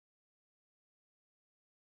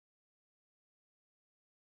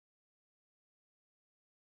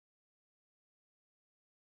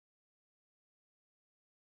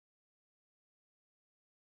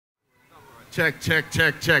Check.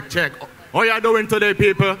 How you doing today,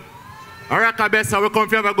 people? Oracabessa, we come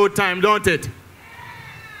to have a good time, don't it?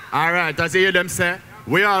 All right, as you hear them say,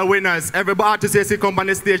 we are winners. Every artist you see come on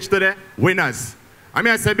the stage today, winners.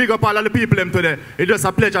 I say big up all of the people them today. It's just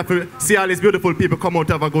a pleasure to see all these beautiful people come out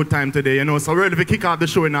to have a good time today, you know. So we're ready to kick off the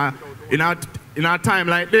show in our time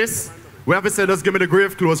like this. We have to say, just give me the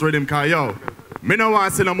grave clothes rhythm, because yo, me no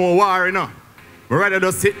want to see no more war, you know. We're ready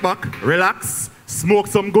to sit back, relax, smoke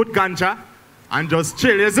some good ganja, and just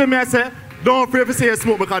chill. You see me, I say, don't afraid to say you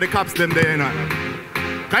smoke because the cops them there, you know.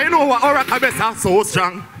 Because you know what, Oracabessa so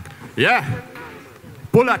strong. Yeah.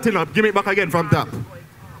 Pull that thing up, give me it back again from top.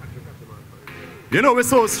 You know we're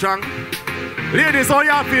so strong. Ladies, how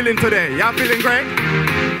y'all feeling today? Y'all feeling great?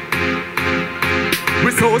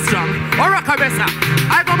 We're so strong. Oracabessa,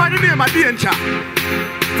 I go by the name of Danjah.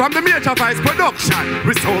 From the Major Vice Production.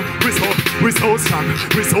 We're so strong.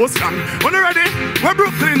 We're so strong. When you ready? We're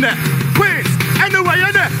Brooklyn there. Queens, anywhere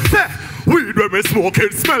you're there. Say, weed when we smoke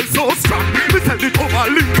it smells so strong. We sell it over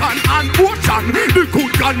Lincoln and Ocean. The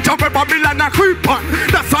good ganja where Babylon a creep on.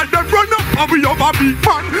 That's why they run up and we over big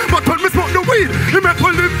man. But when we smoke the weed, it make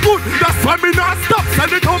we live good. That's why me not stop, sell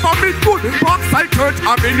it over me good. Parkside Church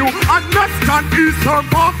Avenue and Western Eastern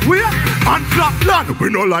Parkway and Flatland. We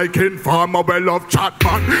no like informer, we love chat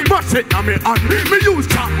man. Mash it on me hand, me use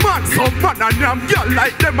chat man. Some man and them girl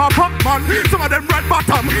like them a Batman. Some of them red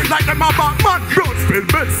bottom like them a Batman. Brownsville,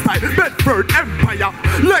 Bed-Stuy, Bedford Empire.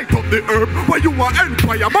 Light up the herb where you are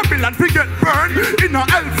empire. Babylon we get burned in a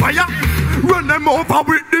hellfire. Run them over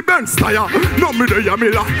with the Benz tire. No me there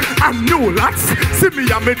Miller and new lads. See me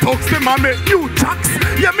and me thugs, them and me new jacks.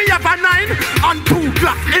 Yeah me have a 9 and 2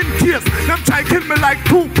 Glock in case them try kill me like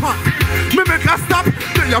Tupac. Me make a stop,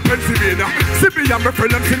 they are Pennsylvania. See me and me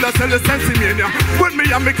friend them still a sell the Sensimania. When me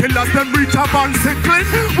and me killers them reach a Van Sickling.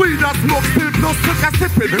 We that smoke still plus took a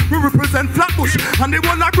sipping. We represent Flatbush and the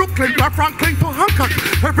one of Brooklyn. From Franklin to Hancock.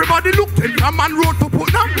 Everybody looking, a man road to put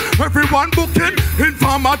them. Everyone booking,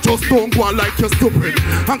 informer just don't go like you're stupid.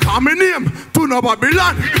 And call me name to no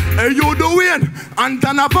Babylon. Hey you doing? And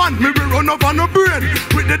Danjah van, me we run over no brain.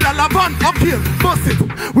 With the dollar van, okay, bust it.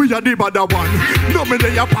 We are the better one. No me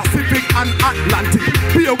they are Pacific and Atlantic.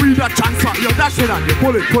 Here we the chance, you dash it and you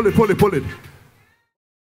pull it.